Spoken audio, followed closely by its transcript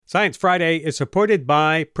Science Friday is supported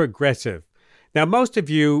by Progressive. Now, most of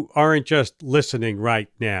you aren't just listening right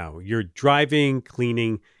now. You're driving,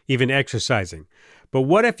 cleaning, even exercising. But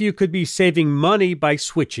what if you could be saving money by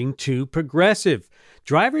switching to Progressive?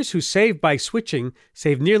 Drivers who save by switching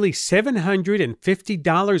save nearly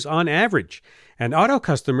 $750 on average. And auto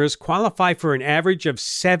customers qualify for an average of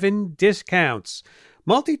 7 discounts.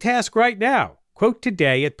 Multitask right now. Quote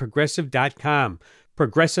today at Progressive.com.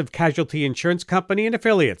 Progressive Casualty Insurance Company and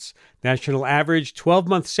Affiliates. National average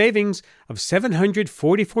 12-month savings of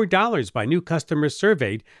 $744 by new customers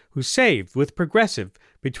surveyed who saved with Progressive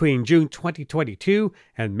between June 2022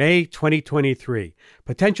 and May 2023.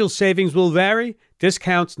 Potential savings will vary.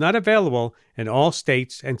 Discounts not available in all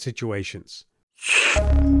states and situations.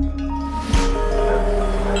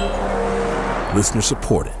 Listener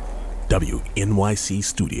supported. WNYC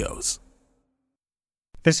Studios.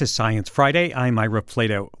 This is Science Friday. I'm Ira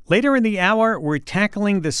Flato. Later in the hour, we're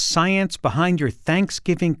tackling the science behind your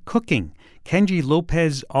Thanksgiving cooking. Kenji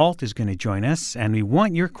Lopez-Alt is going to join us, and we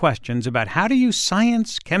want your questions about how to use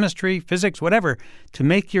science, chemistry, physics, whatever, to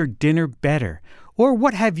make your dinner better. Or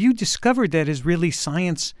what have you discovered that is really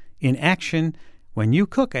science in action when you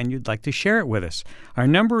cook and you'd like to share it with us? Our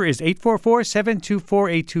number is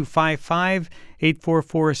 844-724-8255,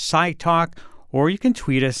 844-SciTalk, or you can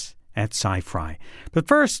tweet us at SciFri. But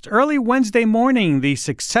first, early Wednesday morning, the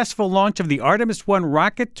successful launch of the Artemis 1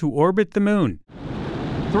 rocket to orbit the moon.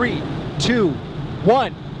 3, 2,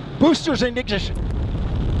 1. Boosters in ignition.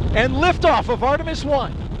 And liftoff of Artemis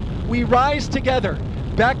 1. We rise together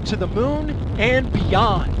back to the moon and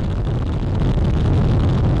beyond.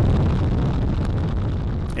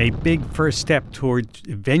 A big first step towards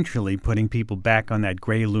eventually putting people back on that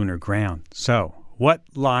gray lunar ground. So, what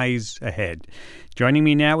lies ahead? Joining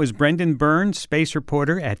me now is Brendan Burns, space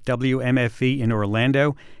reporter at WMFE in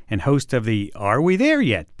Orlando and host of the Are We There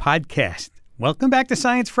Yet podcast. Welcome back to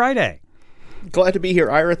Science Friday. Glad to be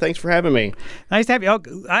here, Ira. Thanks for having me. Nice to have you.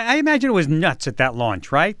 I imagine it was nuts at that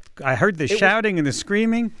launch, right? I heard the shouting and the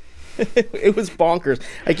screaming. It was bonkers.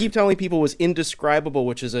 I keep telling people it was indescribable,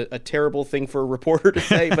 which is a terrible thing for a reporter to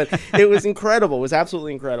say, but it was incredible. It was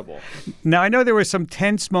absolutely incredible. Now, I know there were some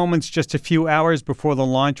tense moments just a few hours before the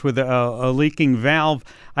launch with a leaking valve.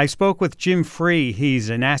 I spoke with Jim Free. He's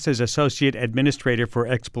NASA's Associate Administrator for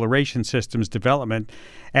Exploration Systems Development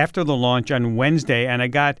after the launch on Wednesday, and I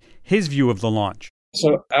got his view of the launch.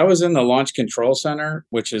 So I was in the Launch Control Center,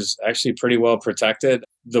 which is actually pretty well protected.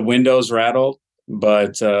 The windows rattled.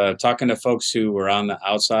 But talking to folks who were on the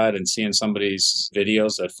outside and seeing somebody's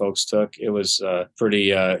videos that folks took, it was a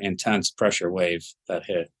pretty intense pressure wave that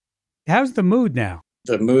hit. How's the mood now?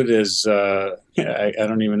 The mood is, I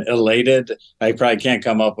don't even, elated. I probably can't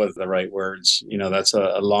come up with the right words. You know, that's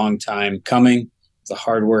a long time coming. It's a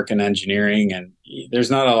hard work in engineering. And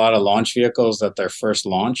there's not a lot of launch vehicles that their first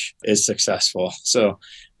launch is successful. So,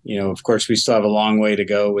 you know, of course, we still have a long way to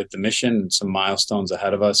go with the mission and some milestones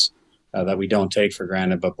ahead of us. That we don't take for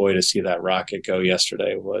granted. But boy, to see that rocket go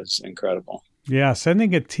yesterday was incredible. Yeah,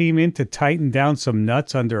 sending a team in to tighten down some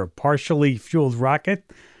nuts under a partially fueled rocket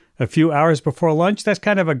a few hours before lunch, that's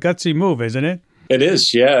kind of a gutsy move, isn't it? It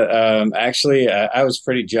is, yeah. Actually, I was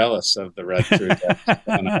pretty jealous of the red crew that's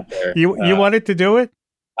going out there. You wanted to do it?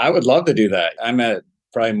 I would love to do that. I'm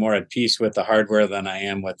probably more at peace with the hardware than I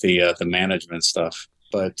am with the management stuff.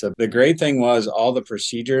 But the great thing was all the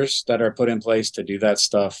procedures that are put in place to do that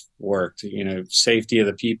stuff worked. You know, safety of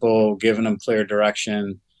the people, giving them clear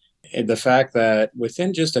direction. The fact that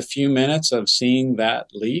within just a few minutes of seeing that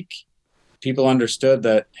leak, people understood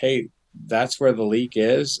that, hey, that's where the leak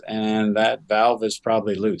is and that valve is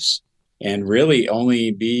probably loose. And really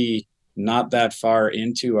only be not that far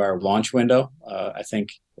into our launch window, I think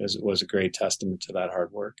was a great testament to that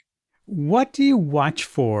hard work. What do you watch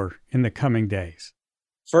for in the coming days?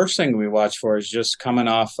 First thing we watch for is just coming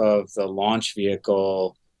off of the launch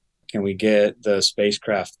vehicle. Can we get the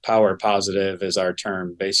spacecraft power positive is our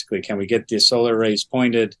term. Basically, can we get the solar rays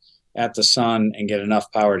pointed at the sun and get enough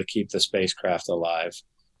power to keep the spacecraft alive?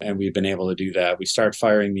 And we've been able to do that. We start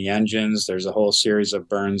firing the engines. There's a whole series of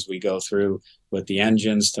burns we go through with the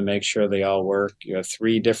engines to make sure they all work. You have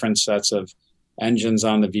 3 different sets of engines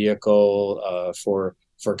on the vehicle for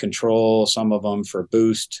control, some of them for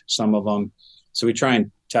boost, some of them. So we try and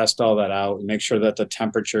test all that out and make sure that the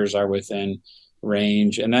temperatures are within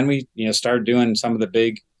range. And then we, start doing some of the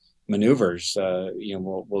big maneuvers.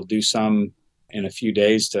 We'll do some in a few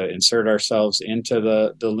days to insert ourselves into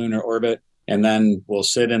the lunar orbit. And then we'll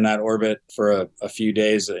sit in that orbit for a few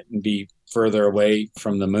days and be further away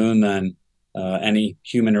from the moon than any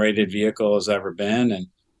human-rated vehicle has ever been.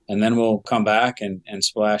 And then we'll come back and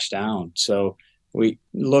splash down. So we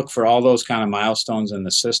look for all those kind of milestones in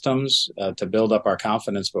the systems to build up our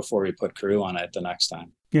confidence before we put crew on it the next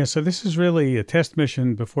time. Yeah, so this is really a test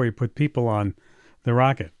mission before you put people on the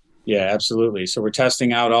rocket. Yeah, absolutely. So we're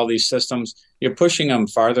testing out all these systems. You're pushing them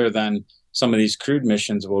farther than some of these crewed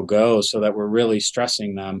missions will go, so that we're really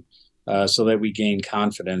stressing them so that we gain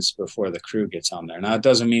confidence before the crew gets on there. Now, it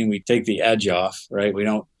doesn't mean we take the edge off, right? We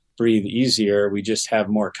don't breathe easier. We just have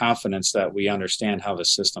more confidence that we understand how the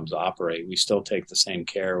systems operate. We still take the same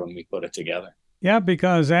care when we put it together. Yeah,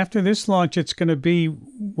 because after this launch, it's going to be,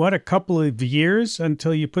 a couple of years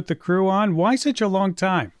until you put the crew on? Why such a long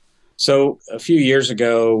time? So a few years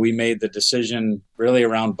ago, we made the decision really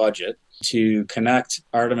around budget to connect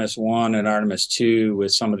Artemis 1 and Artemis 2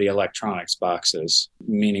 with some of the electronics boxes,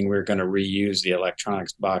 meaning we're going to reuse the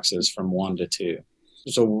electronics boxes from 1 to 2.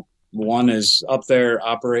 So 1 is up there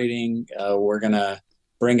operating. We're going to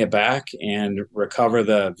bring it back and recover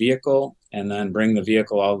the vehicle, and then bring the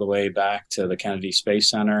vehicle all the way back to the Kennedy Space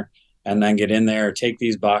Center, and then get in there, take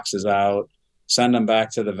these boxes out, send them back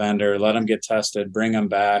to the vendor, let them get tested, bring them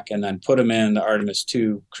back, and then put them in the Artemis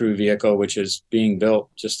 2 crew vehicle, which is being built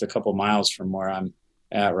just a couple miles from where I'm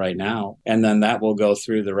at right now. And then that will go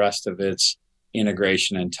through the rest of its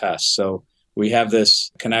integration and tests. So we have this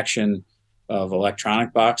connection of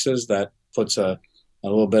electronic boxes that puts a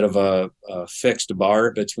little bit of a fixed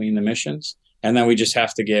bar between the missions. And then we just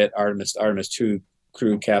have to get Artemis 2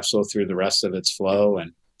 crew capsule through the rest of its flow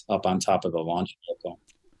and up on top of the launch vehicle.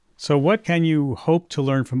 So what can you hope to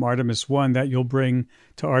learn from Artemis 1 that you'll bring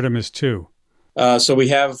to Artemis 2? So we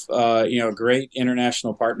have a great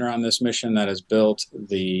international partner on this mission that has built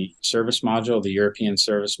the service module, the European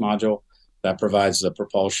service module that provides the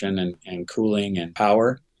propulsion and cooling and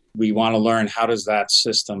power. We want to learn, how does that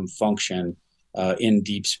system function in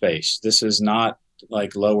deep space? This is not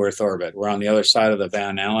like low Earth orbit. We're on the other side of the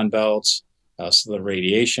Van Allen belts. So the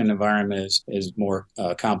radiation environment is more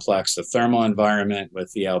complex. The thermal environment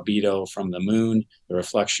with the albedo from the moon, the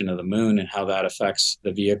reflection of the moon, and how that affects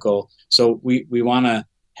the vehicle. So we want to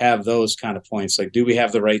have those kind of points. Like, do we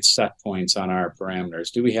have the right set points on our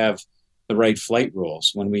parameters? Do we have the right flight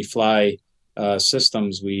rules? When we fly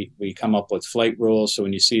systems, we come up with flight rules. So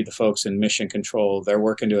when you see the folks in mission control, they're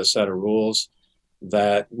working to a set of rules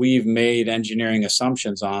that we've made engineering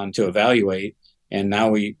assumptions on to evaluate. And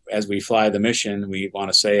now as we fly the mission, we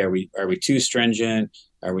want to say, are we too stringent?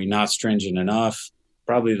 Are we not stringent enough?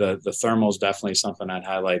 Probably the thermal is definitely something I'd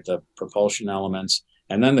highlight, the propulsion elements.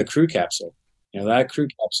 And then the crew capsule. That crew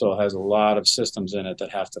capsule has a lot of systems in it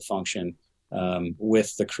that have to function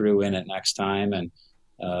with the crew in it next time. And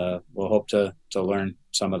we'll hope to learn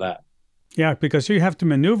some of that. Yeah, because you have to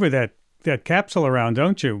maneuver that capsule around,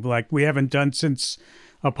 don't you? Like we haven't done since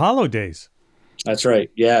Apollo days. That's right.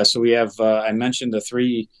 Yeah. So we have, I mentioned the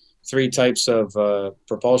three types of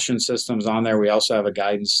propulsion systems on there. We also have a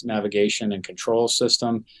guidance, navigation, and control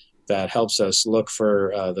system that helps us look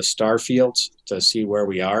for the star fields to see where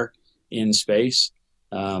we are in space.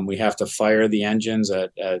 We have to fire the engines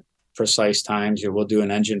at precise times. We'll do an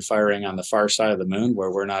engine firing on the far side of the moon where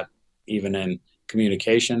we're not even in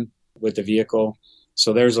communication with the vehicle.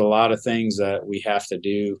 So there's a lot of things that we have to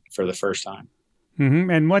do for the first time.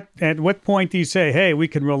 Mm-hmm. And at what point do you say, hey, we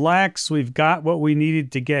can relax, we've got what we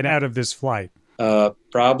needed to get out of this flight?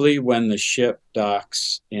 Probably when the ship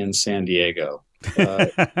docks in San Diego.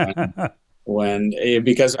 Because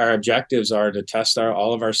our objectives are to test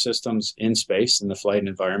all of our systems in space in the flight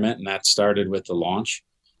environment, and that started with the launch,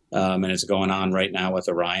 and it's going on right now with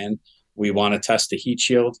Orion. We want to test the heat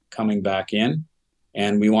shield coming back in,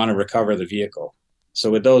 and we want to recover the vehicle. So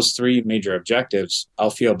with those three major objectives,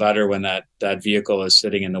 I'll feel better when that vehicle is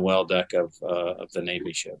sitting in the well deck of the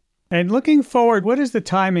Navy ship. And looking forward, what is the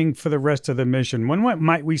timing for the rest of the mission? When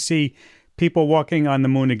might we see people walking on the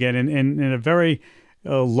moon again in a very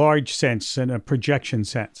large sense, in a projection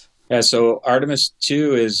sense? Yeah, so Artemis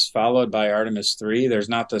 2 is followed by Artemis 3. There's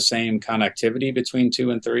not the same connectivity between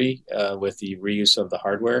 2 and 3 with the reuse of the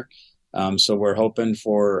hardware. So we're hoping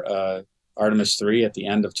for Artemis 3 at the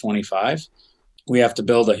end of 25. We have to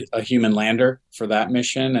build a human lander for that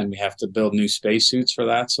mission, and we have to build new spacesuits for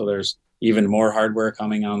that. So there's even more hardware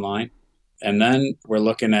coming online. And then we're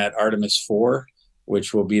looking at Artemis 4,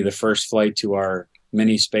 which will be the first flight to our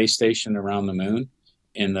mini space station around the moon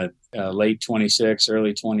in the late 26,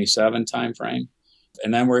 early 27 timeframe.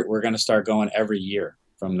 And then we're going to start going every year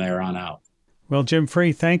from there on out. Well, Jim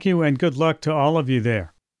Free, thank you, and good luck to all of you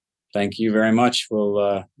there. Thank you very much.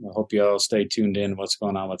 We'll hope you all stay tuned in what's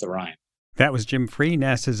going on with Orion. That was Jim Free,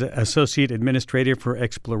 NASA's Associate Administrator for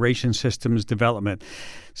Exploration Systems Development.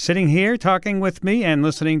 Sitting here talking with me and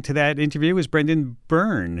listening to that interview is Brendan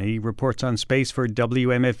Byrne. He reports on space for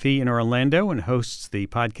WMFE in Orlando and hosts the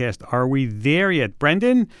podcast Are We There Yet?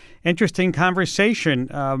 Brendan, interesting conversation.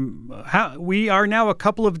 We are now a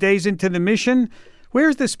couple of days into the mission.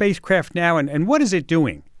 Where's the spacecraft now and what is it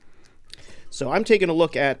doing? So I'm taking a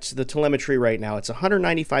look at the telemetry right now. It's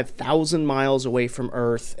 195,000 miles away from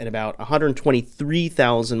Earth and about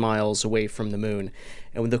 123,000 miles away from the moon.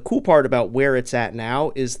 And the cool part about where it's at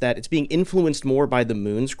now is that it's being influenced more by the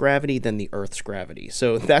moon's gravity than the Earth's gravity.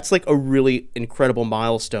 So that's like a really incredible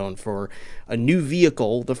milestone for a new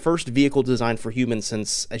vehicle, the first vehicle designed for humans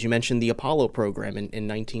since, as you mentioned, the Apollo program in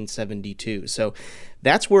 1972. So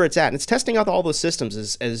that's where it's at. And it's testing out all those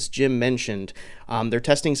systems, as Jim mentioned. They're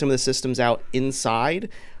testing some of the systems out inside.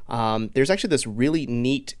 There's actually this really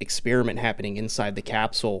neat experiment happening inside the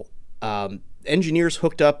capsule. Engineers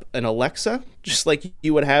hooked up an Alexa, just like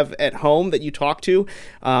you would have at home that you talk to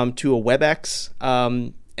a WebEx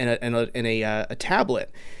and a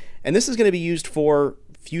tablet. And this is going to be used for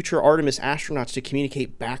future Artemis astronauts to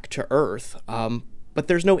communicate back to Earth. But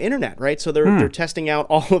there's no internet, right? So they're testing out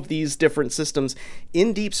all of these different systems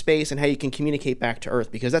in deep space and how you can communicate back to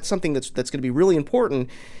Earth, because that's something that's going to be really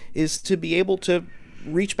important, is to be able to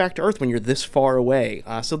reach back to Earth when you're this far away.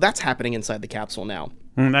 So that's happening inside the capsule now.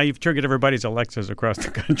 Now you've triggered everybody's Alexas across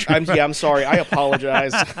the country. I'm sorry. I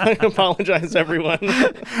apologize. I apologize, everyone.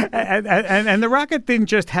 And the rocket didn't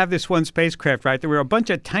just have this one spacecraft, right? There were a bunch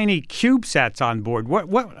of tiny CubeSats on board.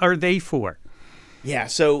 What are they for? Yeah,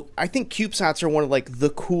 so I think CubeSats are one of like the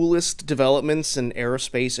coolest developments in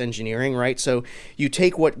aerospace engineering, right? So you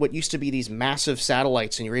take what used to be these massive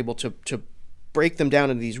satellites and you're able to break them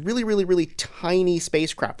down into these really, really, really tiny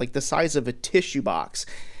spacecraft, like the size of a tissue box.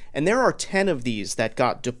 And there are 10 of these that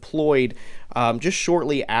got deployed just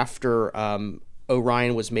shortly after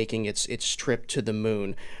Orion was making its trip to the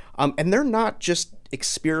moon. And they're not just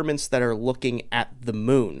experiments that are looking at the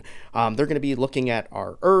moon. They're going to be looking at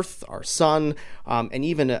our Earth, our sun, and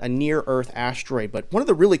even a near-Earth asteroid. But one of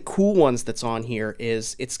the really cool ones that's on here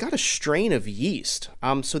is it's got a strain of yeast.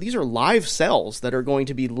 So these are live cells that are going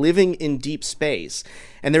to be living in deep space.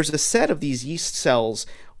 And there's a set of these yeast cells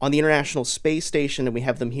on the International Space Station, and we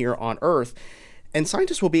have them here on Earth. And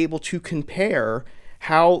scientists will be able to compare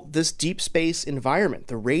how this deep space environment,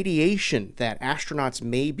 the radiation that astronauts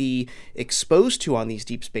may be exposed to on these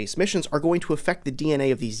deep space missions, are going to affect the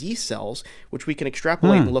DNA of these yeast cells, which we can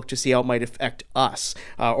extrapolate and look to see how it might affect us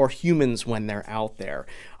or humans when they're out there.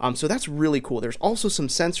 So that's really cool. There's also some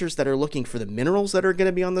sensors that are looking for the minerals that are going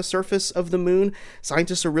to be on the surface of the moon.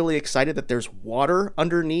 Scientists are really excited that there's water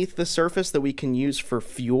underneath the surface that we can use for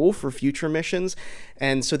fuel for future missions.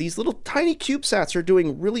 And so these little tiny CubeSats are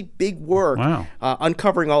doing really big work,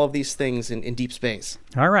 uncovering all of these things in deep space.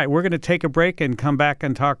 All right, we're going to take a break and come back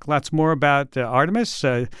and talk lots more about Artemis.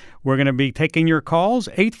 We're going to be taking your calls,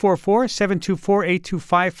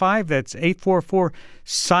 844-724-8255. That's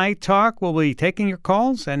 844-SciTalk. We'll be taking your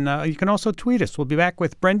calls, and you can also tweet us. We'll be back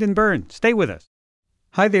with Brendan Byrne. Stay with us.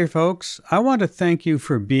 Hi there, folks. I want to thank you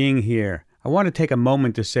for being here. I want to take a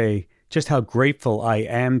moment to say just how grateful I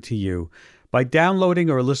am to you. By downloading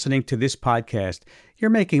or listening to this podcast, you're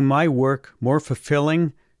making my work more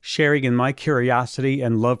fulfilling, sharing in my curiosity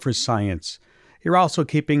and love for science. You're also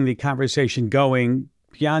keeping the conversation going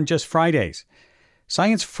beyond just Fridays.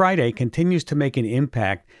 Science Friday continues to make an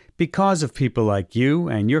impact because of people like you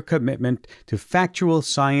and your commitment to factual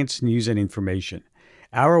science news and information.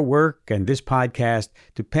 Our work and this podcast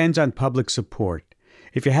depends on public support.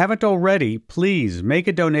 If you haven't already, please make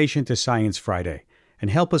a donation to Science Friday and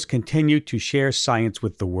help us continue to share science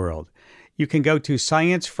with the world. You can go to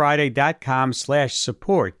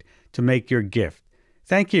sciencefriday.com/support to make your gift.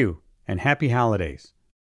 Thank you, and happy holidays.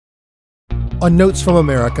 On Notes from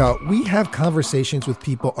America, we have conversations with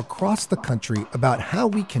people across the country about how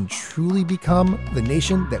we can truly become the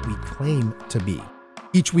nation that we claim to be.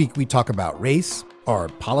 Each week, we talk about race, our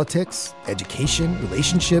politics, education,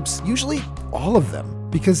 relationships, usually all of them,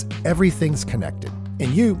 because everything's connected.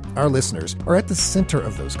 And you, our listeners, are at the center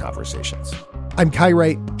of those conversations. I'm Kai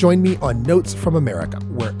Wright. Join me on Notes from America,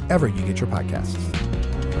 wherever you get your podcasts.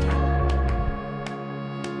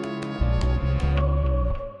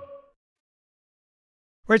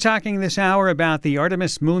 We're talking this hour about the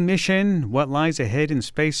Artemis moon mission, what lies ahead in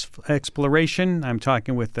space exploration. I'm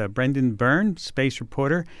talking with Brendan Byrne, space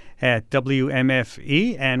reporter at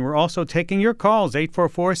WMFE, and we're also taking your calls,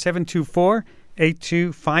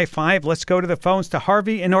 844-724-8255. Let's go to the phones to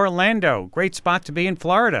Harvey in Orlando. Great spot to be in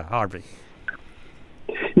Florida, Harvey.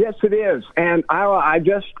 Yes, it is, and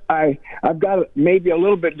I've got maybe a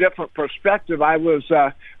little bit different perspective. I was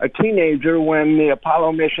a teenager when the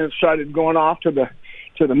Apollo mission started going off to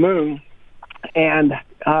the moon, and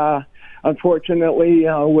unfortunately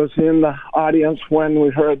was in the audience when we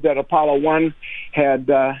heard that Apollo 1 had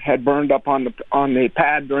burned up on the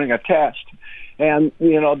pad during a test. And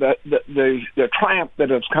the triumph that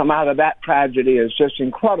has come out of that tragedy is just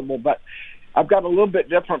incredible. But I've got a little bit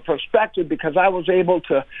different perspective because I was able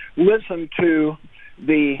to listen to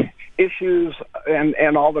the issues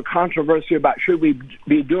and all the controversy about should we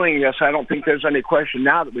be doing this. I don't think there's any question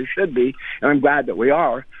now that we should be, and I'm glad that we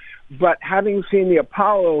are. But having seen the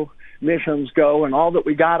Apollo missions go and all that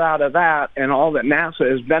we got out of that and all that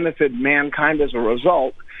NASA has benefited mankind as a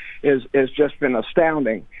result is just been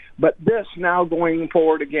astounding. But this now going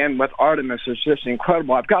forward again with Artemis is just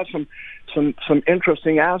incredible. I've got some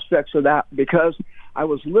interesting aspects of that because I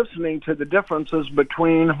was listening to the differences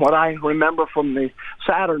between what I remember from the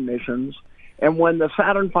Saturn missions, and when the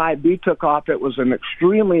Saturn V-B took off, it was an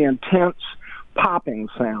extremely intense popping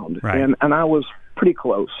sound, right. and I was pretty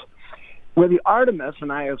close. With the Artemis,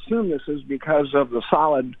 and I assume this is because of the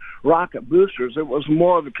solid rocket boosters, it was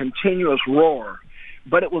more of a continuous roar,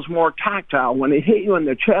 but it was more tactile. When it hit you in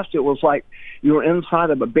the chest, it was like you were inside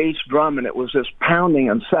of a bass drum, and it was just pounding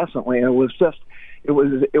incessantly. And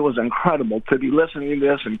it was incredible to be listening to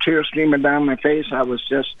this and tears streaming down my face. I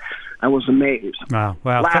was amazed. Wow.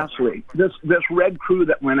 Lastly, this red crew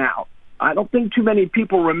that went out. I don't think too many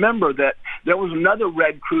people remember that there was another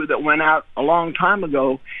red crew that went out a long time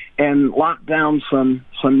ago and locked down some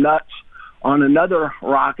nuts on another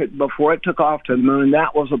rocket before it took off to the moon.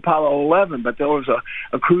 That was Apollo 11, but there was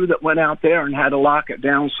a crew that went out there and had to lock it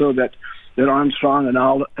down so that Armstrong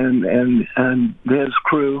and his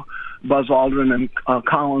crew, Buzz Aldrin and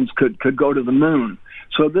Collins, could go to the moon.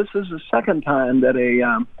 So this is the second time that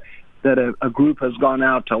a group has gone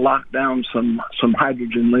out to lock down some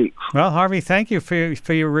hydrogen leaks. Well, Harvey, thank you for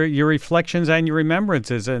your reflections and your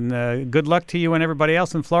remembrances, and good luck to you and everybody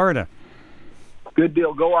else in Florida. Good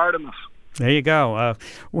deal. Go Artemis. There you go.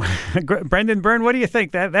 Brendan Byrne, what do you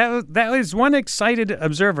think? That was one excited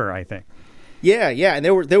observer, I think. Yeah, and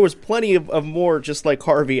there was plenty of more just like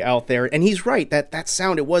Harvey out there, and he's right. That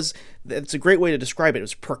sound, it's a great way to describe it. It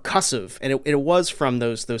was percussive, and it was from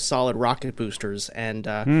those solid rocket boosters. And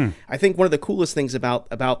I think one of the coolest things about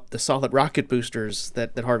the solid rocket boosters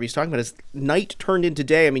that Harvey's talking about is night turned into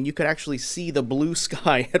day. I mean, you could actually see the blue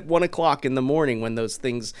sky at 1:00 in the morning when those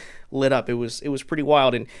things lit up. It was pretty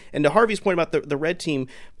wild. And to Harvey's point about the red team,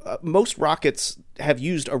 most rockets have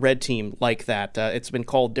used a red team like that. It's been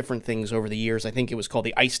called different things over the years. I think it was called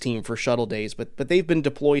the Ice Team for shuttle days, but they've been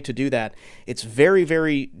deployed to do that. It's very,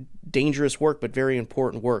 very dangerous work, but very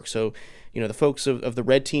important work. So, the folks of the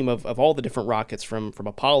red team of all the different rockets from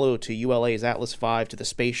Apollo to ULA's Atlas V to the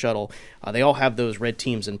space shuttle, they all have those red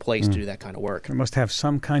teams in place to do that kind of work. They must have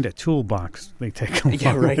some kind of toolbox they take along.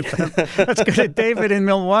 Yeah, right. With them. Let's go to David in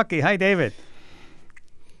Milwaukee. Hi, David.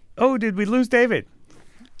 Oh, did we lose David?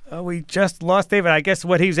 We just lost David. I guess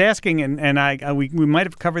what he's asking, and we might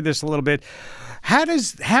have covered this a little bit. How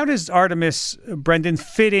does Artemis, Brendan,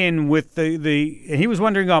 fit in with the? He was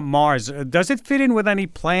wondering about Mars. Does it fit in with any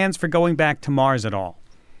plans for going back to Mars at all?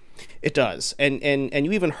 It does, and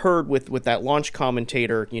you even heard with that launch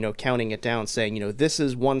commentator, counting it down, saying, this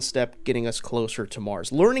is one step getting us closer to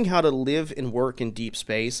Mars. Learning how to live and work in deep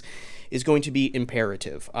space is going to be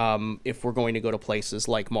imperative if we're going to go to places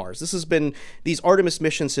like Mars. These Artemis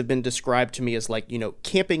missions have been described to me as like,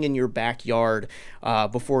 camping in your backyard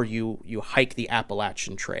before you hike the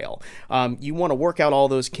Appalachian Trail. You want to work out all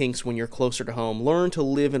those kinks when you're closer to home. Learn to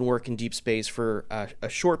live and work in deep space for a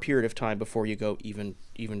short period of time before you go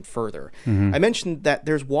even further. I mentioned that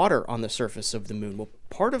there's water on the surface of the moon. Well,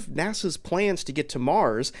 part of NASA's plans to get to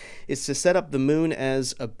Mars is to set up the moon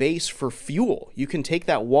as a base for fuel. You can take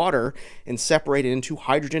that water and separate it into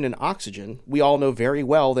hydrogen and oxygen. We all know very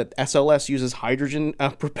well that SLS uses hydrogen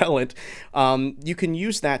propellant. You can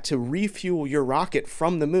use that to refuel your rocket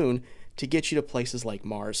from the moon to get you to places like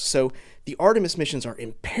Mars. So the Artemis missions are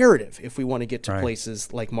imperative if we want to get to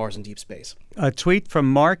places like Mars and deep space. A tweet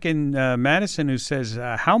from Mark in Madison who says,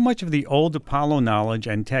 how much of the old Apollo knowledge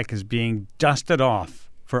and tech is being dusted off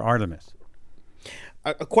for Artemis?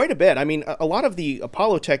 Quite a bit. I mean, a lot of the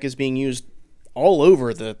Apollo tech is being used all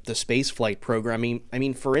over the space flight program. I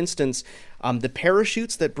mean, for instance, the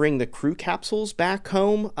parachutes that bring the crew capsules back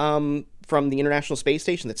home from the International Space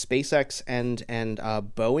Station that SpaceX and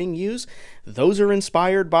Boeing use, those are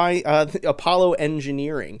inspired by Apollo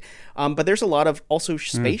engineering. But there's a lot of also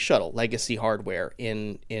space shuttle legacy hardware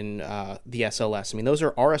in the SLS. I mean, those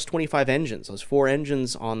are RS-25 engines. Those 4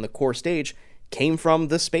 engines on the core stage came from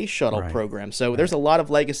the space shuttle program. So there's a lot of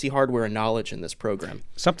legacy hardware and knowledge in this program.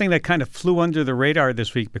 Something that kind of flew under the radar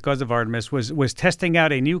this week because of Artemis was testing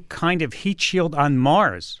out a new kind of heat shield on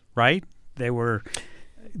Mars, right?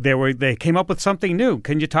 They came up with something new.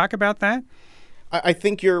 Can you talk about that? I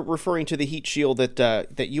think you're referring to the heat shield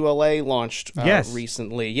that ULA launched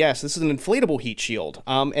recently. Yes, this is an inflatable heat shield.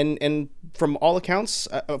 And from all accounts,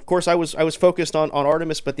 of course, I was focused on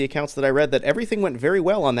Artemis, but the accounts that I read, that everything went very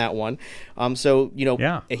well on that one. So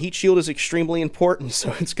a heat shield is extremely important.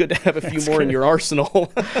 So it's good to have a few more in your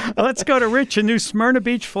arsenal. Let's go to Rich in New Smyrna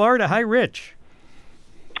Beach, Florida. Hi, Rich.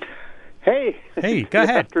 Hey. Hey, go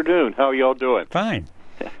ahead. Good afternoon. How are y'all doing? Fine.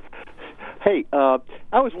 Hey, I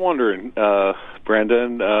was wondering,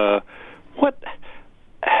 Brendan, what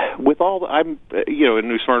with all the, I'm in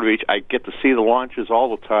New Smyrna Beach, I get to see the launches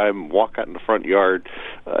all the time. Walk out in the front yard.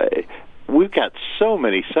 We've got so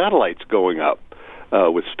many satellites going up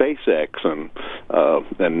with SpaceX and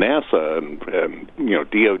NASA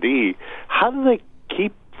and DoD. How do they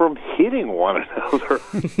keep from hitting one another?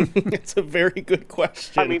 It's a very good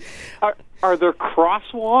question. I mean, are there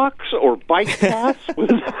crosswalks or bike paths?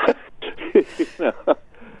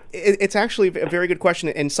 It's actually a very good question,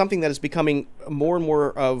 and something that is becoming more and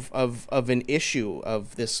more of an issue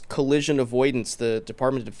of this collision avoidance. The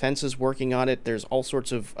Department of Defense is working on it. There's all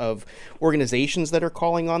sorts of organizations that are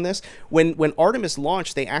calling on this. When Artemis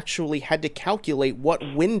launched, they actually had to calculate what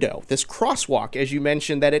window, this crosswalk, as you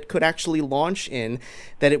mentioned, that it could actually launch in,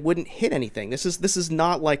 that it wouldn't hit anything. This is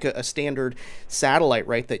not like a standard satellite,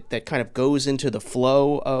 right, that kind of goes into the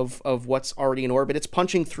flow of what's already in orbit. It's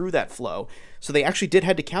punching through that flow. So they actually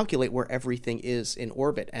had to calculate where everything is in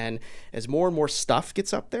orbit. And as more and more stuff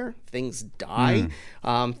gets up there, things die.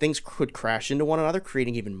 Things could crash into one another,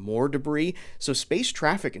 creating even more debris. So space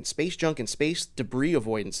traffic and space junk and space debris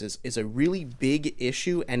avoidance is a really big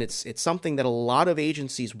issue. And it's something that a lot of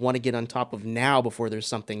agencies want to get on top of now before there's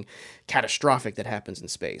something catastrophic that happens in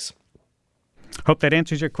space. Hope that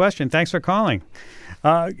answers your question. Thanks for calling.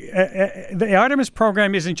 The Artemis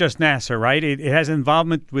program isn't just NASA, right? It has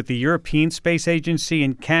involvement with the European Space Agency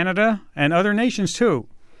in Canada and other nations too.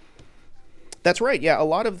 That's right. Yeah, a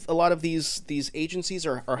lot of these agencies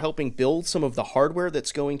are helping build some of the hardware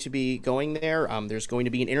that's going to be going there. There's going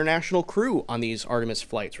to be an international crew on these Artemis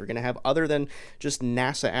flights. We're going to have other than just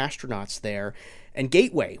NASA astronauts there. And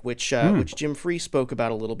Gateway, which Jim Free spoke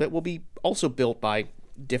about a little bit, will be also built by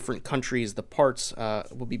different countries. The parts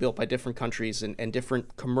will be built by different countries and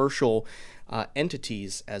different commercial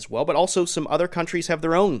entities as well. But also some other countries have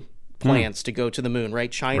their own plans to go to the moon,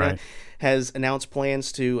 right? China has announced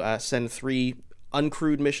plans to send 3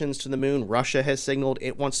 uncrewed missions to the moon. Russia has signaled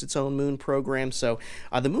it wants its own moon program. So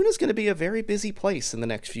the moon is going to be a very busy place in the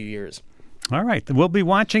next few years. All right. We'll be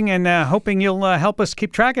watching and hoping you'll help us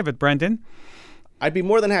keep track of it, Brendan. I'd be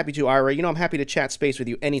more than happy to, Ira. I'm happy to chat space with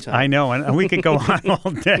you anytime. I know, and we could go on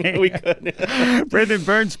all day. We could. Brendan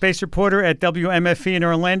Burns, space reporter at WMFE in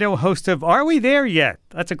Orlando, host of Are We There Yet?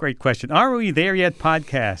 That's a great question. Are We There Yet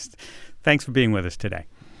podcast. Thanks for being with us today.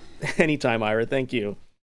 Anytime, Ira. Thank you.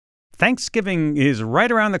 Thanksgiving is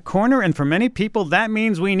right around the corner, and for many people, that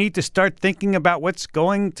means we need to start thinking about what's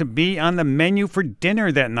going to be on the menu for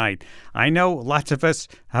dinner that night. I know lots of us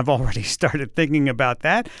have already started thinking about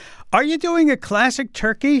that. Are you doing a classic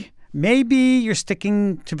turkey? Maybe you're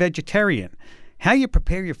sticking to vegetarian. How you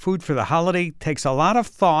prepare your food for the holiday takes a lot of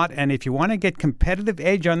thought, and if you want to get competitive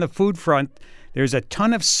edge on the food front, there's a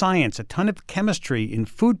ton of science, a ton of chemistry in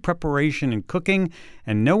food preparation and cooking,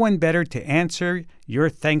 and no one better to answer your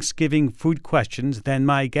Thanksgiving food questions than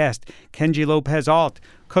my guest, Kenji Lopez-Alt,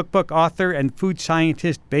 cookbook author and food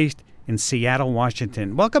scientist based in Seattle,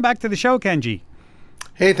 Washington. Welcome back to the show, Kenji.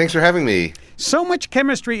 Hey, thanks for having me. So much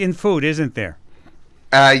chemistry in food, isn't there?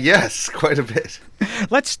 Yes, quite a bit.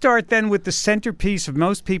 Let's start then with the centerpiece of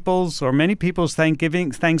most people's or many people's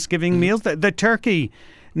Thanksgiving meals, the turkey.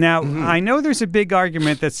 Now, I know there's a big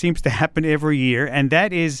argument that seems to happen every year, and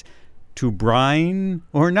that is to brine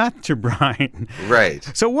or not to brine. Right.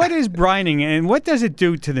 So what is brining, and what does it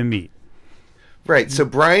do to the meat? Right. So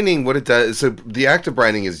brining, what it does, so the act of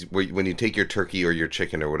brining is when you take your turkey or your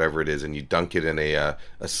chicken or whatever it is and you dunk it in a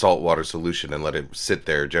saltwater solution and let it sit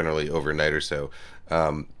there generally overnight or so.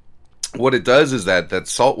 What it does is that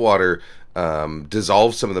salt water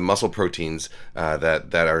dissolve some of the muscle proteins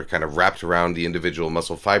that are kind of wrapped around the individual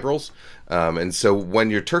muscle fibrils. And so when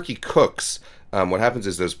your turkey cooks, what happens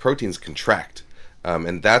is those proteins contract,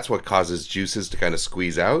 and that's what causes juices to kind of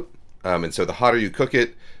squeeze out. And so the hotter you cook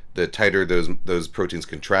it, the tighter those proteins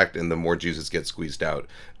contract, and the more juices get squeezed out.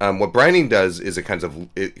 What brining does is it kind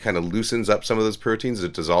of loosens up some of those proteins.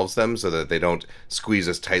 It dissolves them so that they don't squeeze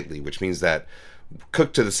as tightly, which means that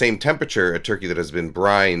cooked to the same temperature, a turkey that has been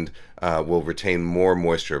brined will retain more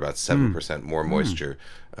moisture, about 7% more moisture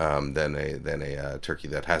than a turkey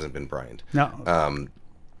that hasn't been brined.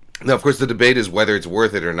 Now, of course, the debate is whether it's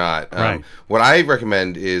worth it or not. Right. What I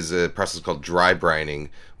recommend is a process called dry brining,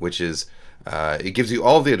 which is it gives you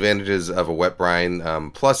all the advantages of a wet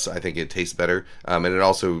brine. Plus, I think it tastes better, and it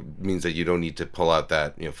also means that you don't need to pull out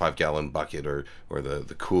that 5-gallon bucket or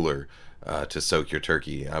the cooler to soak your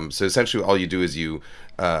turkey. So essentially, all you do is you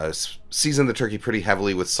season the turkey pretty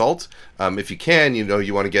heavily with salt. If you can,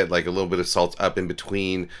 you want to get like a little bit of salt up in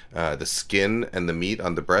between the skin and the meat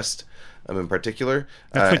on the breast. In particular,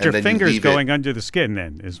 that's what your fingers going under the skin.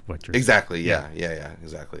 Then is what you're exactly. Yeah,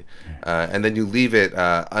 exactly. And then you leave it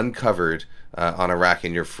uncovered on a rack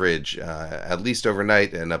in your fridge at least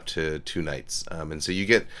overnight and up to 2 nights. And so you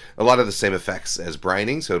get a lot of the same effects as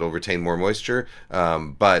brining, so it'll retain more moisture,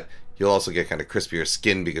 but you'll also get kind of crispier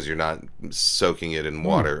skin because you're not soaking it in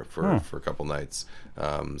water for a couple nights.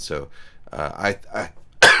 I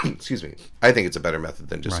excuse me, I think it's a better method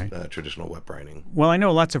than just traditional wet brining. Well, I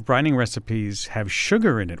know lots of brining recipes have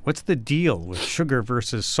sugar in it. What's the deal with sugar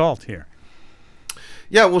versus salt here?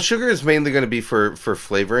 Yeah, well, sugar is mainly going to be for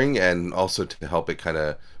flavoring and also to help it kind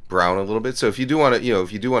of brown a little bit. So if you do want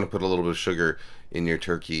to put a little bit of sugar in your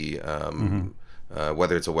turkey,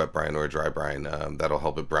 whether it's a wet brine or a dry brine, that'll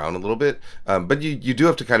help it brown a little bit. But you do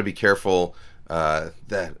have to kind of be careful that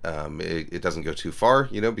it doesn't go too far,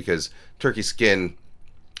 because turkey skin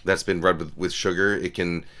that's been rubbed with sugar, it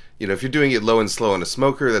can, if you're doing it low and slow on a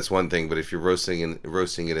smoker, that's one thing. But if you're roasting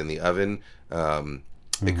it in the oven,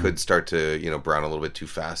 it could start to, brown a little bit too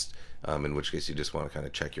fast. In which case, you just want to kind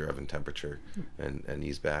of check your oven temperature and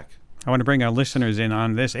ease back. I want to bring our listeners in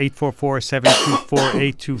on this,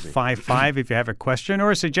 844-724-8255 if you have a question or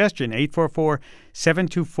a suggestion,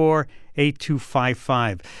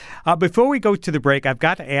 844-724-8255. Before we go to the break, I've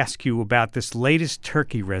got to ask you about this latest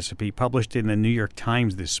turkey recipe published in the New York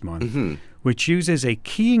Times this month, which uses a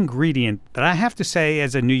key ingredient that I have to say,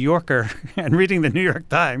 as a New Yorker and reading the New York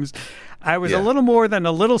Times, I was a little more than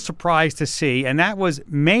a little surprised to see, and that was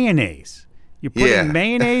mayonnaise. You're putting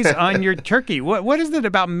mayonnaise on your turkey. What is it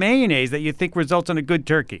about mayonnaise that you think results in a good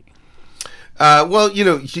turkey? Well,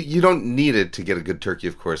 you don't need it to get a good turkey,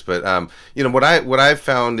 of course. But what I've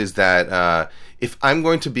found is that if I'm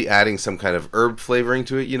going to be adding some kind of herb flavoring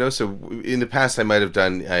to it, so in the past I might have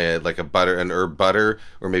done like an herb butter,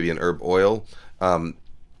 or maybe an herb oil. The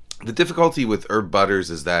difficulty with herb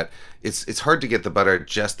butters is that it's hard to get the butter at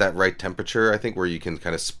just that right temperature, I think, where you can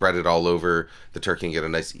kind of spread it all over the turkey and get a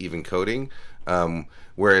nice even coating.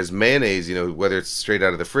 Whereas mayonnaise, whether it's straight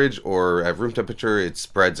out of the fridge or at room temperature, it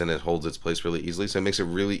spreads and it holds its place really easily. So it makes it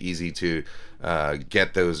really easy to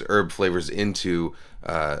get those herb flavors into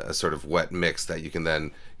a sort of wet mix that you can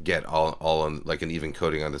then get all on like an even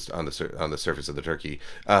coating on the surface of the turkey.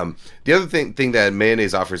 The other thing that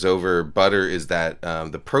mayonnaise offers over butter is that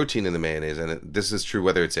the protein in the mayonnaise, and this is true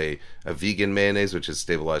whether it's a vegan mayonnaise, which is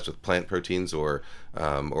stabilized with plant proteins, or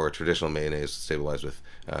a traditional mayonnaise stabilized with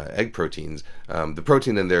egg proteins. The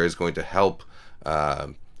protein in there is going to help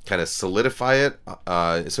kind of solidify it.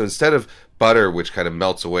 So instead of butter, which kind of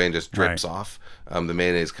melts away and just drips off, the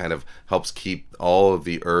mayonnaise kind of helps keep all of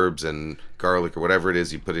the herbs and garlic or whatever it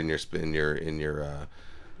is you put in your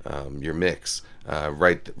mix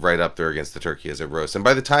right up there against the turkey as it roasts. And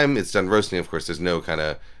by the time it's done roasting, of course, it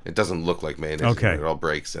doesn't look like mayonnaise. Okay. It all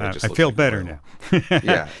breaks. And it just I looks feel like better oil. now.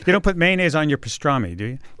 Yeah. You don't put mayonnaise on your pastrami, do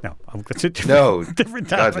you? No. It's a different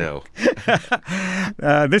topic. God,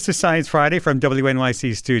 no. This is Science Friday from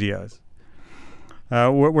WNYC Studios.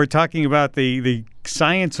 We're talking about the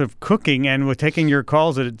science of cooking, and we're taking your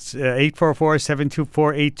calls at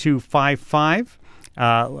 844-724-8255.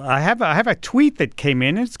 I have a tweet that came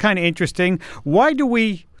in. It's kind of interesting. Why do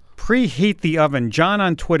we preheat the oven? John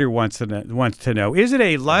on Twitter wants to know. Is it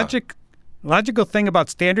a logical thing about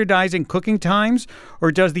standardizing cooking times, or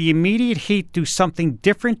does the immediate heat do something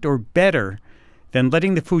different or better than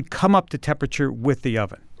letting the food come up to temperature with the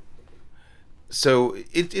oven? So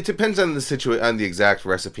it depends on the exact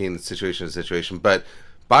recipe and the situation, but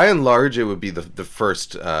by and large, it would be the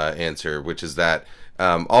first answer, which is that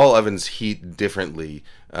all ovens heat differently,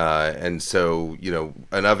 and so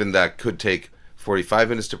an oven that could take 45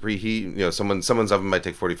 minutes to preheat, someone's oven might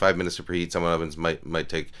take 45 minutes to preheat. Some ovens might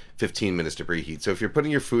take 15 minutes to preheat. So if you're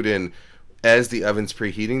putting your food in as the oven's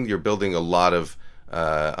preheating, you're building a lot of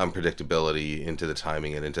unpredictability into the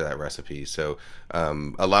timing and into that recipe. So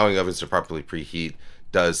allowing ovens to properly preheat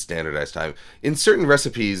does standardize time. In certain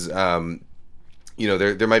recipes, there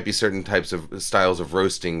might be certain types of styles of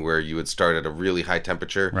roasting where you would start at a really high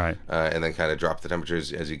temperature, right, and then kind of drop the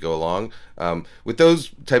temperatures as you go along. With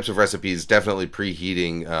those types of recipes, definitely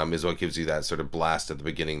preheating is what gives you that sort of blast at the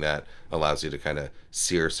beginning that allows you to kind of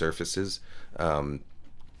sear surfaces.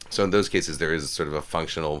 So in those cases, there is sort of a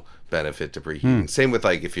functional benefit to preheating. Same with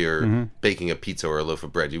like if you're baking a pizza or a loaf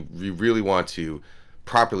of bread, you really want to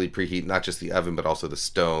properly preheat not just the oven but also the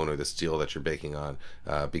stone or the steel that you're baking on,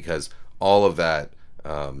 because all of that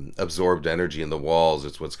absorbed energy in the walls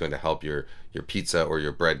is what's going to help your pizza or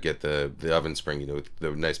your bread get the oven spring, with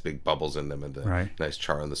the nice big bubbles in them and the nice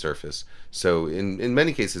char on the surface. So in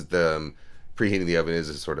many cases, the preheating the oven is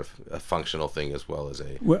a sort of a functional thing as well as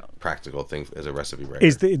a practical thing as a recipe writer.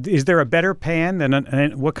 Is there a better pan than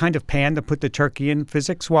what kind of pan to put the turkey in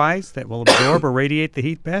physics-wise that will absorb or radiate the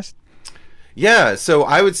heat best? Yeah, so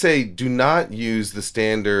I would say do not use the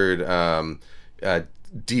standard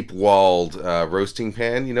deep-walled roasting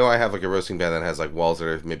pan. I have like a roasting pan that has like walls that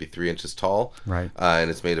are maybe 3 inches tall, right?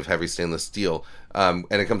 And it's made of heavy stainless steel, and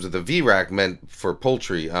it comes with a V-rack meant for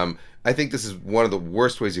poultry. I think this is one of the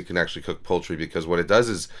worst ways you can actually cook poultry, because what it does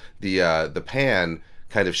is the pan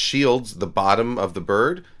kind of shields the bottom of the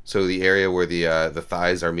bird, so the area where the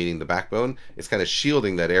thighs are meeting the backbone, it's kind of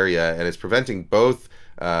shielding that area, and it's preventing both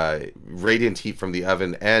radiant heat from the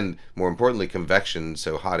oven and, more importantly, convection,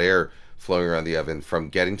 so hot air flowing around the oven, from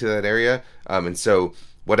getting to that area. And so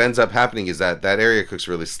what ends up happening is that area cooks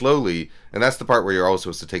really slowly, and that's the part where you're always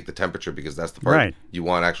supposed to take the temperature, because that's the part you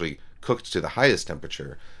want actually cooked to the highest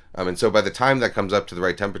temperature. And so by the time that comes up to the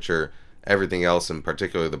right temperature, everything else, and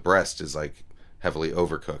particularly the breast, is like heavily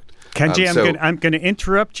overcooked. Kenji, I'm going to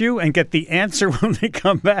interrupt you and get the answer when we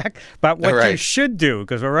come back about what you should do,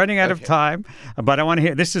 because we're running out of time. But I want to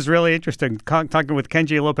hear, this is really interesting, talking with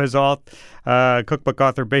Kenji Lopez-Alt, cookbook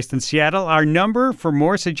author based in Seattle. Our number for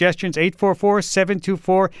more suggestions,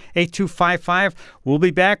 844-724-8255. We'll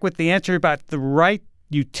be back with the answer about the right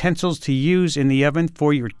utensils to use in the oven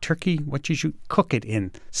for your turkey, what you should cook it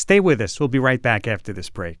in. Stay with us. We'll be right back after this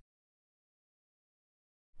break.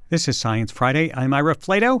 This is Science Friday. I'm Ira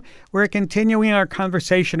Flato. We're continuing our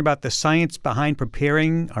conversation about the science behind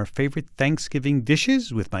preparing our favorite Thanksgiving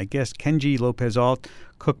dishes with my guest, Kenji Lopez-Alt,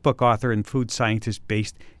 cookbook author and food scientist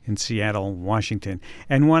based in Seattle, Washington.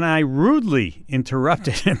 And when I rudely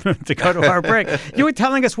interrupted him to go to our break, you were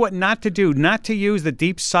telling us what not to do, not to use the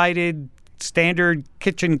deep-sided standard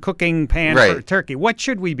kitchen cooking pan for turkey. What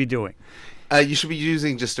should we be doing? You should be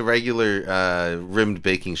using just a regular rimmed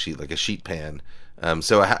baking sheet, like a sheet pan.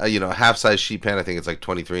 So a half-size sheet pan, I think it's like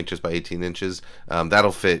 23 inches by 18 inches.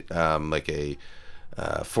 That'll fit like a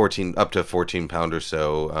 14 up to 14 pound or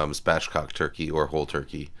so spatchcock turkey or whole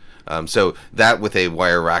turkey. So that with a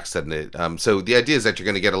wire rack set in it. So the idea is that you're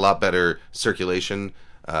going to get a lot better circulation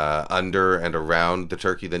under and around the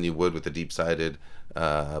turkey than you would with a deep-sided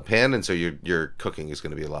pan, and so your cooking is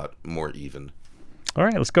going to be a lot more even. All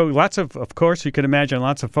right, let's go. Of course, you can imagine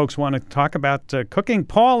lots of folks want to talk about cooking.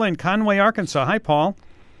 Paul in Conway, Arkansas. Hi, Paul.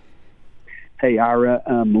 Hey, Ira.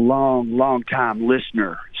 Long time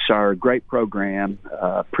listener. Sir, great program.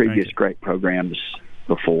 Previous great programs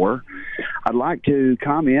before. I'd like to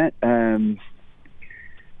comment.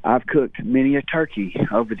 I've cooked many a turkey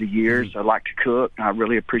over the years. I like to cook. I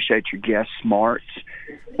really appreciate your guest smarts.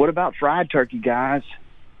 What about fried turkey, guys?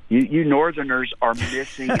 You Northerners are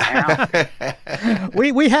missing out.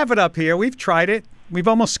 We have it up here. We've tried it. We've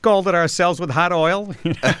almost scalded ourselves with hot oil.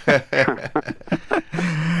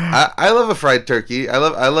 I love a fried turkey. I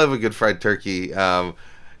love a good fried turkey. I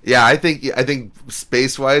think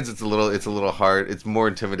space-wise, it's a little hard. It's more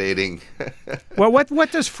intimidating. Well,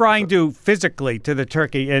 what does frying do physically to the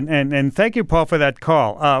turkey? And thank you, Paul, for that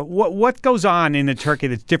call. What goes on in the turkey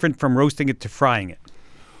that's different from roasting it to frying it?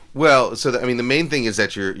 Well, so the main thing is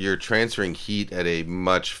that you're transferring heat at a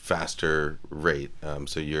much faster rate.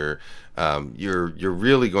 So you're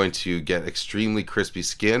really going to get extremely crispy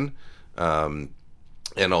skin, and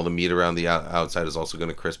all the meat around the outside is also going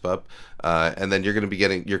to crisp up. And then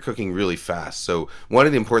you're cooking really fast. So one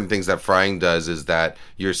of the important things that frying does is that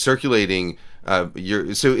you're circulating.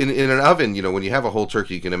 So in an oven, when you have a whole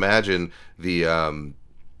turkey, you can imagine the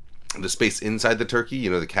space inside the turkey.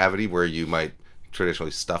 The cavity where you might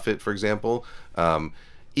traditionally stuff it, for example.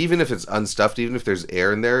 even if it's unstuffed, even if there's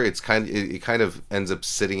air in there, it kind of ends up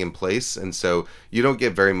sitting in place, and so you don't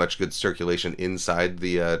get very much good circulation inside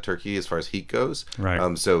the turkey as far as heat goes.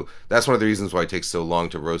 Right. So that's one of the reasons why it takes so long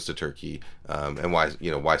to roast a turkey, and why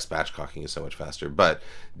spatchcocking is so much faster. But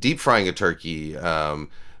deep frying a turkey,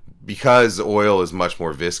 because oil is much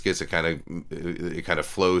more viscous, it kind of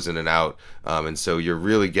flows in and out, and so you're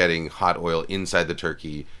really getting hot oil inside the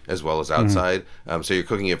turkey as well as outside. So you're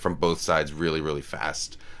cooking it from both sides really, really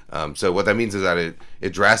fast. So what that means is that it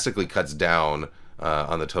drastically cuts down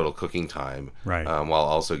on the total cooking time, right? While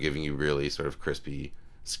also giving you really sort of crispy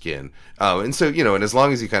skin. And so, and as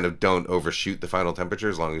long as you kind of don't overshoot the final temperature,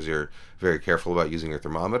 as long as you're very careful about using your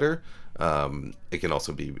thermometer, it can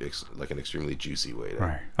also be like an extremely juicy way to...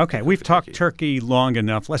 Right. Okay, we've talked turkey long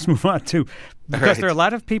enough. Let's move on to... Because there are a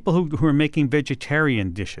lot of people who are making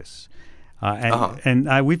vegetarian dishes.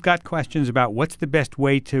 And we've got questions about what's the best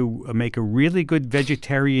way to make a really good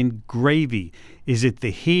vegetarian gravy. Is it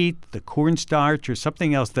the heat, the cornstarch, or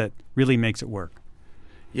something else that really makes it work?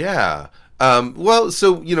 Yeah. I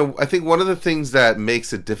think one of the things that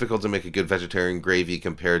makes it difficult to make a good vegetarian gravy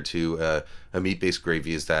compared to a meat-based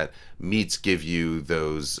gravy is that meats give you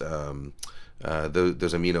those amino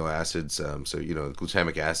acids,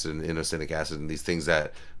 glutamic acid and inosinic acid, and these things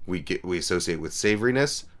that we associate with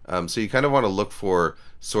savoriness. So you kind of want to look for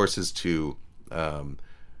sources to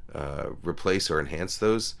replace or enhance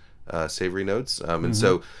those savory notes. And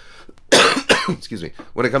so, excuse me,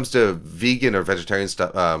 when it comes to vegan or vegetarian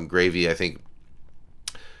gravy, I think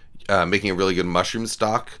making a really good mushroom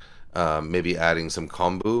stock, maybe adding some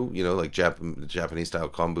kombu, like Japanese style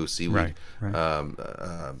kombu seaweed,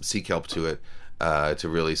 sea kelp to it, to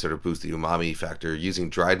really sort of boost the umami factor. Using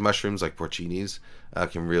dried mushrooms like porcinis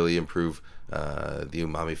can really improve the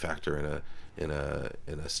umami factor in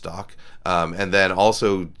a stock, and then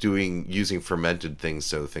also using fermented things,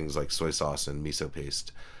 so things like soy sauce and miso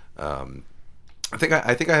paste. I think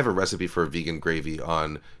I have a recipe for a vegan gravy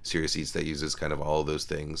on Serious Eats that uses kind of all of those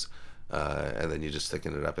things, and then you just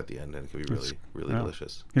thicken it up at the end, and it can be really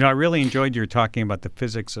delicious. I really enjoyed your talking about the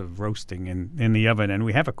physics of roasting in the oven, and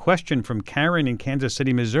we have a question from Karen in Kansas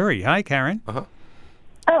City, Missouri. Hi, Karen. Oh,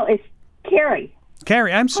 it's Carrie.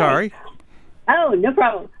 Carrie, I'm sorry. Oh, no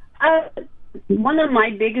problem. One of my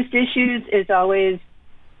biggest issues is always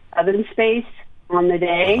oven space on the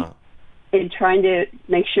day, and trying to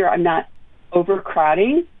make sure I'm not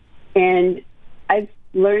overcrowding. And I've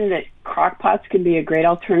learned that crock pots can be a great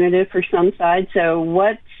alternative for some sides. So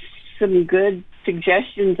what's some good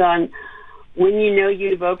suggestions on when you know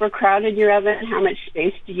you've overcrowded your oven? How much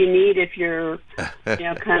space do you need if you're,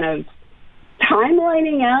 kind of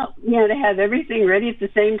timelining out, to have everything ready at the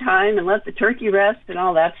same time and let the turkey rest and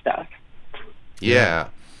all that stuff? Yeah.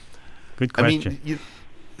 Good question.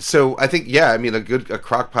 So I think, a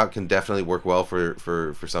crock pot can definitely work well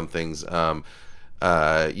for some things.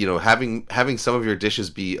 Having some of your dishes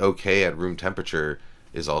be okay at room temperature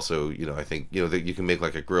is also, I think, that you can make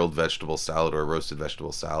like a grilled vegetable salad or a roasted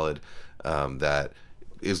vegetable salad that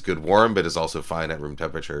is good warm, but is also fine at room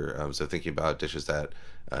temperature. So thinking about dishes that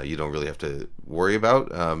you don't really have to worry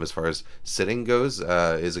about as far as sitting goes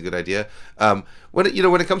is a good idea. When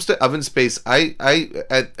it comes to oven space,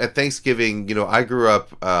 at Thanksgiving, I grew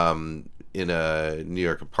up in a New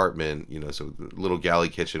York apartment, so little galley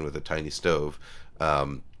kitchen with a tiny stove.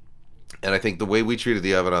 And I think the way we treated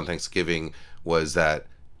the oven on Thanksgiving was that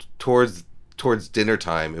towards dinner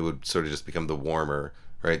time, it would sort of just become the warmer,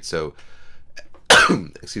 right? So,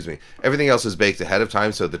 excuse me, everything else was baked ahead of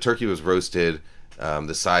time. So the turkey was roasted.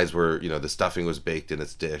 The sides were, the stuffing was baked in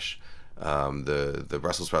its dish. The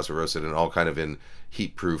Brussels sprouts were roasted and all kind of in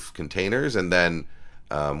heat-proof containers. And then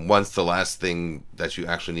once the last thing that you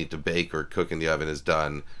actually need to bake or cook in the oven is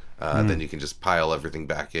done, then you can just pile everything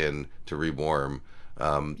back in to rewarm.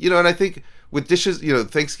 And I think with dishes,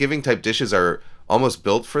 Thanksgiving type dishes are almost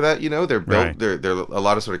built for that. They're built. Right. They're a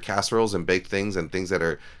lot of sort of casseroles and baked things and things that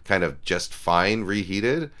are kind of just fine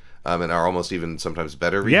reheated, and are almost even sometimes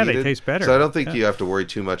better reheated. Yeah, they taste better. So I don't think you have to worry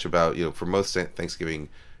too much about, for most Thanksgiving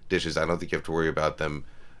dishes, I don't think you have to worry about them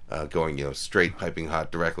going, straight piping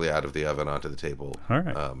hot directly out of the oven onto the table. All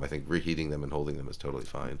right. I think reheating them and holding them is totally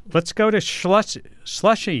fine. Let's go to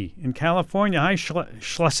Slushy in California. Hi,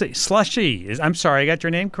 Slushy. I'm sorry, I got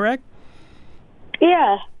your name correct?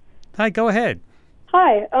 Yeah. Hi, go ahead.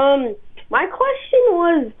 Hi. My question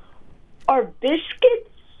was, are biscuits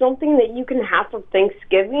something that you can have for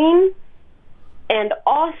Thanksgiving? And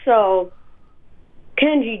also,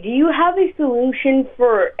 Kenji, do you have a solution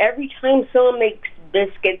for every time someone makes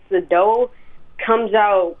biscuits, the dough comes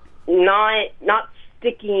out not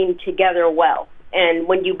sticking together well, and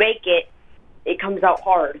when you bake it, it comes out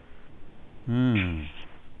hard.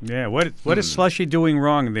 Yeah, what is Slushy doing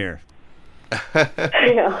wrong there?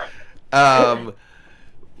 Yeah.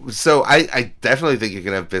 So I definitely think you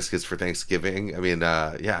can have biscuits for Thanksgiving. I mean,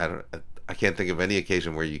 I can't think of any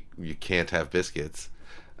occasion where you can't have biscuits.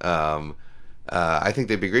 I think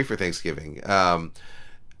they'd be great for Thanksgiving.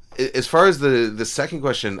 As far as the second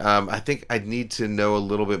question, I think I'd need to know a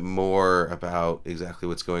little bit more about exactly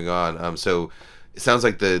what's going on. So it sounds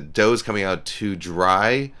like the dough's coming out too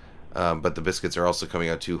dry, but the biscuits are also coming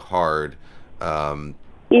out too hard. And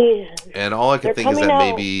all I can think is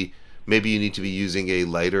that maybe you need to be using a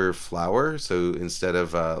lighter flour. So instead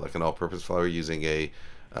of like an all-purpose flour, using a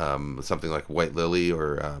something like White Lily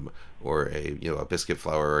or a biscuit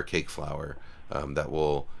flour or a cake flour that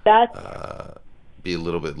will be a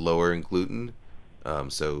little bit lower in gluten,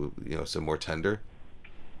 so more tender.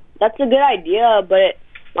 That's a good idea, but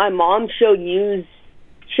my mom she'll use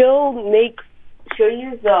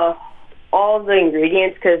all the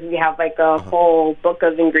ingredients, because we have like a whole book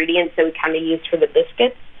of ingredients that we kind of use for the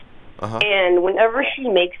biscuits. And whenever she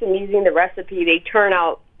makes them using the recipe, they turn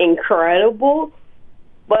out incredible.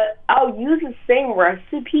 But I'll use the same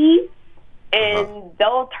recipe, and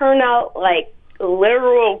they'll turn out like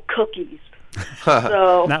literal cookies.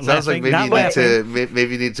 So sounds like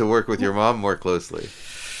maybe you need to work with your mom more closely.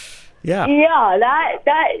 Yeah. Yeah,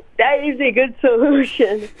 that is a good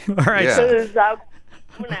solution. All right. Because I'm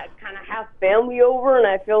gonna kind of have family over, and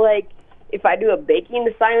I feel like if I do a baking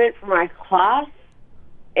assignment for my class,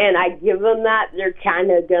 and I give them that, they're kind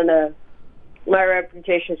of gonna. My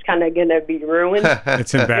reputation's kind of going to be ruined.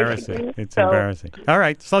 It's embarrassing. It's embarrassing. All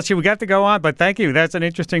right, Slushy, we got to go on, but thank you. That's an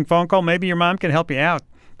interesting phone call. Maybe your mom can help you out.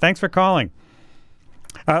 Thanks for calling.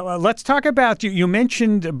 Let's talk about, you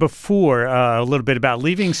mentioned before a little bit about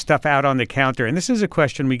leaving stuff out on the counter, and this is a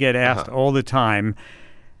question we get asked all the time.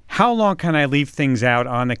 How long can I leave things out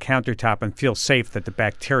on the countertop and feel safe that the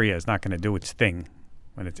bacteria is not going to do its thing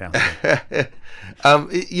when it's out there?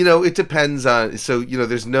 It depends on. So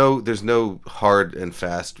there's no hard and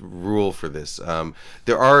fast rule for this.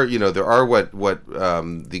 There are what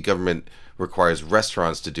the government requires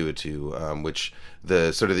restaurants to do it to, which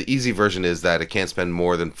the easy version is that it can't spend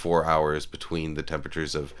more than 4 hours between the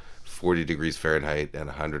temperatures of 40 degrees Fahrenheit and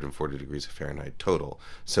 140 degrees Fahrenheit total.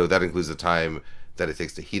 So that includes the time that it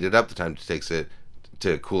takes to heat it up, the time it takes it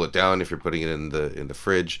to cool it down if you're putting it in the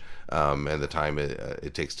fridge, and the time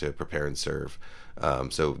it takes to prepare and serve.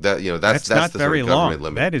 So that's not the very sort of long. government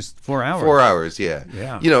limit. That is 4 hours. 4 hours, yeah.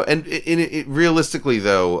 Yeah. And it realistically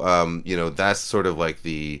though, that's sort of like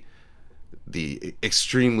the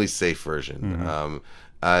extremely safe version.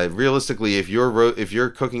 Realistically, if you're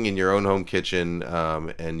cooking in your own home kitchen,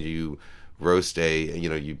 and you roast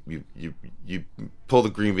you pull the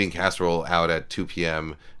green bean casserole out at 2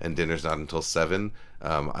 p.m. and dinner's not until 7,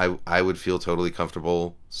 I would feel totally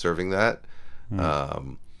comfortable serving that.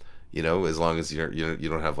 As long as you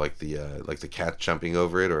don't have like the cat jumping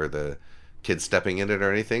over it or the kids stepping in it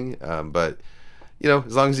or anything. But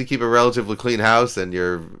as long as you keep a relatively clean house and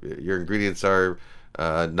your ingredients are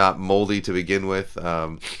not moldy to begin with,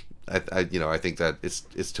 I think that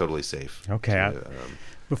it's totally safe. Okay.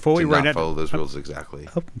 Before we run out, follow those rules exactly.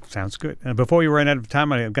 Oh, sounds good. Before we run out of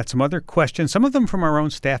time, I've got some other questions. Some of them from our own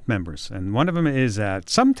staff members, and one of them is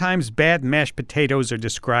sometimes bad mashed potatoes are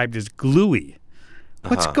described as gluey.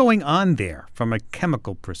 What's going on there from a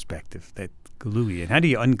chemical perspective? That gluey, and how do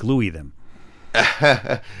you ungluey them?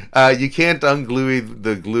 You can't ungluey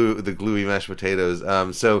the gluey mashed potatoes.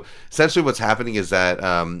 So essentially what's happening is that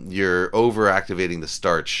you're overactivating the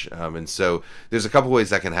starch, and so there's a couple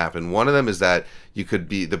ways that can happen. One of them is that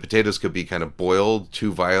the potatoes could be kind of boiled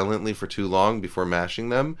too violently for too long before mashing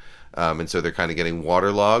them, and so they're kind of getting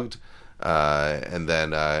waterlogged, and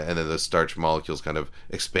then those starch molecules kind of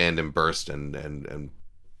expand and burst and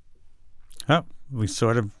Oh, we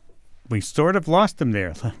sort of lost them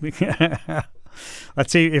there.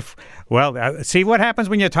 Let's see see what happens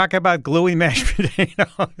when you talk about gluey mashed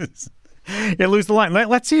potatoes. You lose the line.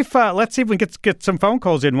 Let's see if we can get some phone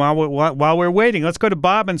calls in while we're waiting. Let's go to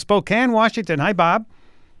Bob in Spokane, Washington. Hi, Bob.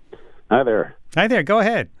 Hi there. Hi there. Go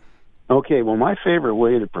ahead. Okay. Well, my favorite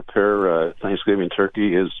way to prepare Thanksgiving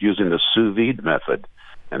turkey is using the sous vide method,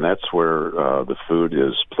 and that's where the food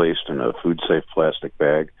is placed in a food-safe plastic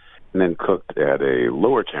bag and then cooked at a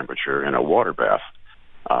lower temperature in a water bath.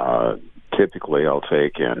 Typically, I'll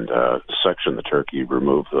take and section the turkey,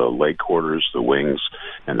 remove the leg quarters, the wings,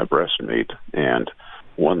 and the breast meat. And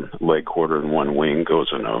one leg quarter and one wing goes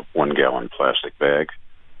in a 1-gallon plastic bag.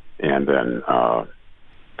 And then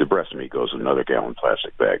the breast meat goes in another gallon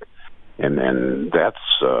plastic bag. And then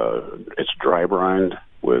it's dry brined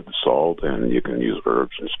with salt, and you can use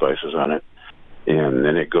herbs and spices on it. And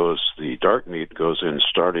then the dark meat goes in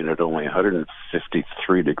starting at only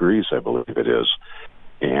 153 degrees, I believe it is.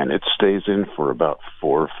 And it stays in for about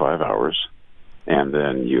 4 or 5 hours. And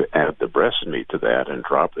then you add the breast meat to that and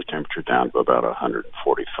drop the temperature down to about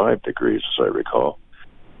 145 degrees, as I recall.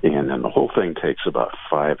 And then the whole thing takes about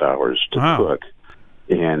 5 hours to cook.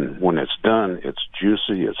 And when it's done, it's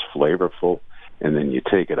juicy, it's flavorful. And then you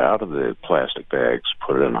take it out of the plastic bags,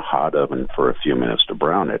 put it in a hot oven for a few minutes to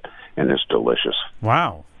brown it, and it's delicious.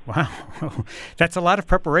 Wow. That's a lot of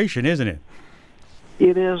preparation, isn't it?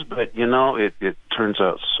 It is, but, it turns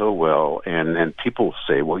out so well. And people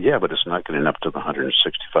say, well, yeah, but it's not getting up to the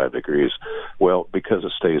 165 degrees. Well, because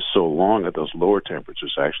it stays so long at those lower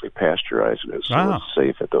temperatures, actually pasteurizing it, so it's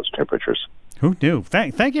safe at those temperatures. Who knew?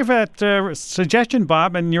 Thank you for that suggestion,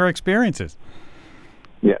 Bob, and your experiences.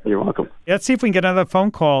 Yeah, you're welcome. Let's see if we can get another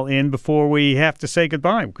phone call in before we have to say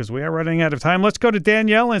goodbye, because we are running out of time. Let's go to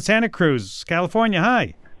Danielle in Santa Cruz, California.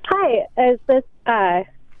 Hi. Hi. Is this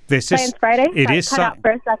Science Friday? It is cut out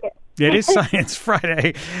for a second. It is Science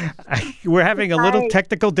Friday. We're having a little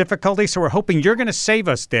technical difficulty, so we're hoping you're going to save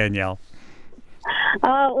us, Danielle.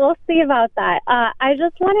 We'll see about that. I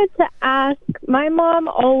just wanted to ask, my mom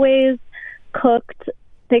always cooked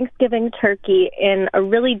Thanksgiving turkey in a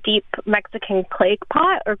really deep Mexican clay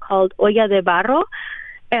pot, or called olla de barro,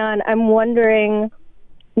 and I'm wondering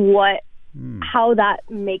how that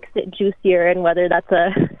makes it juicier, and whether that's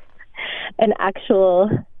an actual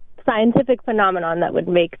scientific phenomenon that would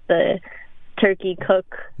make the turkey cook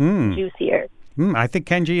juicier. I think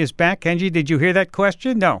Kenji is back. Kenji, did you hear that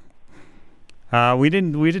question? No. We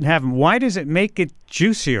didn't have him. Why does it make it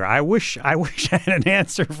juicier? I wish I had an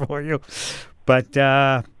answer for you. But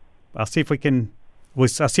I'll see if we can. I'll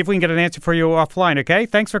see if we can get an answer for you offline. Okay.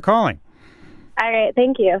 Thanks for calling. All right.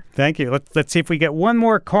 Thank you. Thank you. Let's see if we get one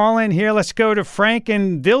more call in here. Let's go to Frank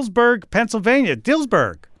in Dillsburg, Pennsylvania.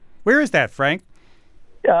 Dillsburg. Where is that, Frank?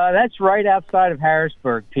 That's right outside of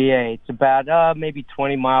Harrisburg, PA. It's about maybe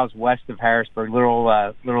 20 miles west of Harrisburg,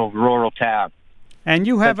 little rural town. And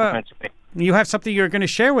you have something you're going to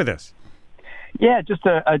share with us. Yeah, just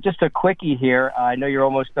a quickie here. I know you're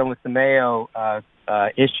almost done with the mayo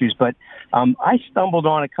issues, but I stumbled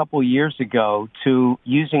on a couple years ago to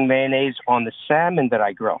using mayonnaise on the salmon that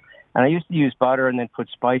I grill. And I used to use butter and then put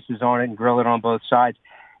spices on it and grill it on both sides.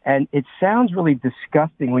 And it sounds really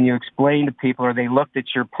disgusting when you explain to people, or they look that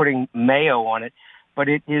you're putting mayo on it, but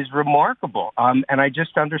it is remarkable. And I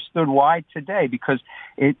just understood why today, because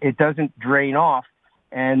it doesn't drain off.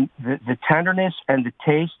 And the tenderness and the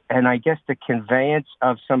taste, and I guess the conveyance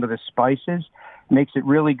of some of the spices makes it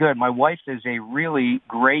really good. My wife is a really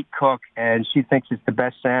great cook, and she thinks it's the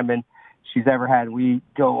best salmon she's ever had. We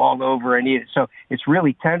go all over and eat it. So it's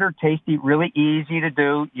really tender, tasty, really easy to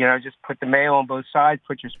do. Just put the mayo on both sides,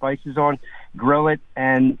 put your spices on, grill it,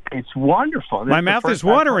 and it's wonderful. My mouth is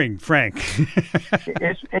watering, Frank.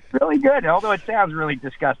 It's really good, although it sounds really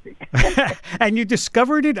disgusting. And you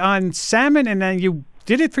discovered it on salmon, and then you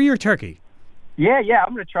did it for your turkey. Yeah,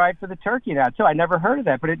 I'm going to try it for the turkey now, too. I never heard of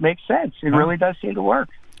that, but it makes sense. It really does seem to work.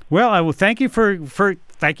 Well, I will thank you for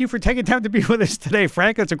taking time to be with us today,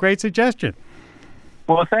 Frank. That's a great suggestion.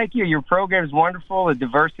 Well, thank you. Your program is wonderful. The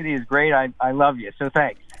diversity is great. I love you, so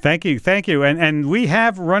thanks. Thank you. And we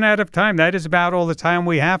have run out of time. That is about all the time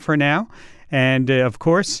we have for now. And, of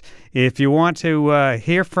course, if you want to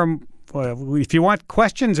hear from... if you want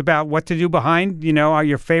questions about what to do behind,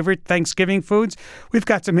 your favorite Thanksgiving foods, we've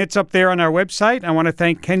got some hits up there on our website. I want to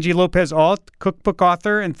thank Kenji Lopez-Alt, cookbook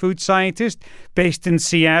author and food scientist based in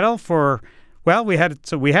Seattle we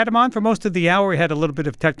had him on for most of the hour. We had a little bit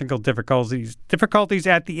of technical difficulties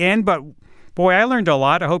at the end, but boy, I learned a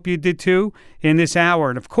lot. I hope you did too in this hour.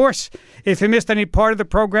 And of course, if you missed any part of the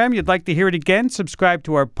program, you'd like to hear it again, subscribe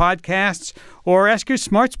to our podcasts or ask your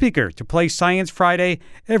smart speaker to play Science Friday.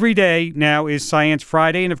 Every day now is Science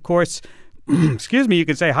Friday. And of course, you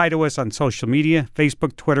can say hi to us on social media,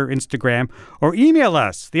 Facebook, Twitter, Instagram, or email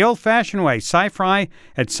us the old-fashioned way,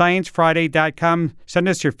 sci-fi@sciencefriday.com. Send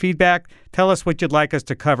us your feedback. Tell us what you'd like us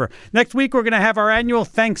to cover. Next week, we're going to have our annual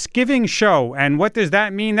Thanksgiving show. And what does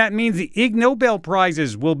that mean? That means the Ig Nobel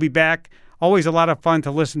Prizes will be back. Always a lot of fun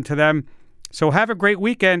to listen to them. So have a great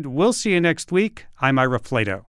weekend. We'll see you next week. I'm Ira Flato.